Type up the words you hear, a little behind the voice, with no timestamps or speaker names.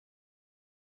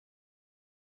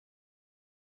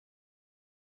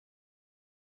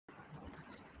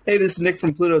Hey, this is Nick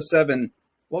from Pluto 7.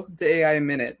 Welcome to AI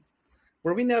Minute,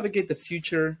 where we navigate the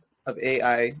future of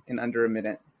AI in under a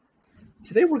minute.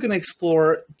 Today, we're going to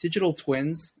explore digital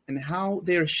twins and how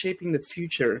they are shaping the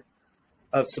future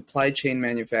of supply chain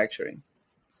manufacturing.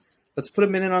 Let's put a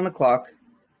minute on the clock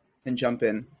and jump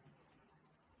in.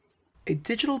 A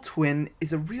digital twin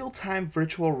is a real-time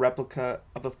virtual replica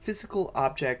of a physical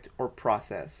object or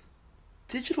process.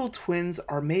 Digital twins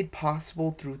are made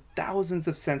possible through thousands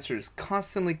of sensors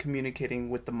constantly communicating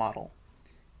with the model.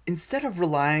 Instead of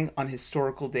relying on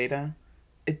historical data,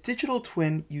 a digital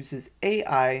twin uses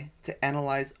AI to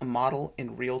analyze a model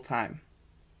in real time.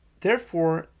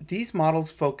 Therefore, these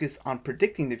models focus on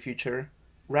predicting the future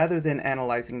rather than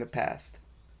analyzing the past.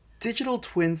 Digital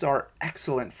twins are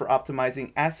excellent for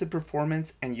optimizing asset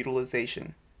performance and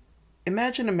utilization.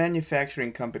 Imagine a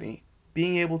manufacturing company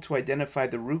being able to identify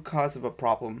the root cause of a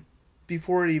problem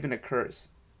before it even occurs,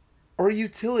 or a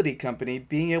utility company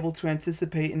being able to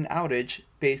anticipate an outage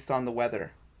based on the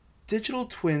weather. Digital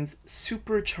twins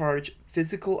supercharge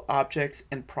physical objects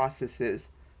and processes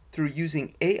through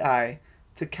using AI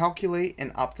to calculate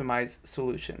and optimize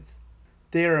solutions.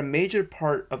 They are a major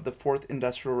part of the fourth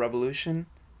industrial revolution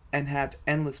and have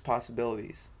endless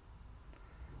possibilities.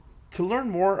 To learn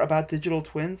more about digital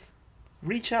twins,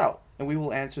 reach out and we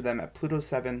will answer them at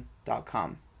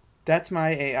pluto7.com. That's my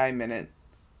AI Minute.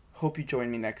 Hope you join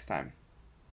me next time.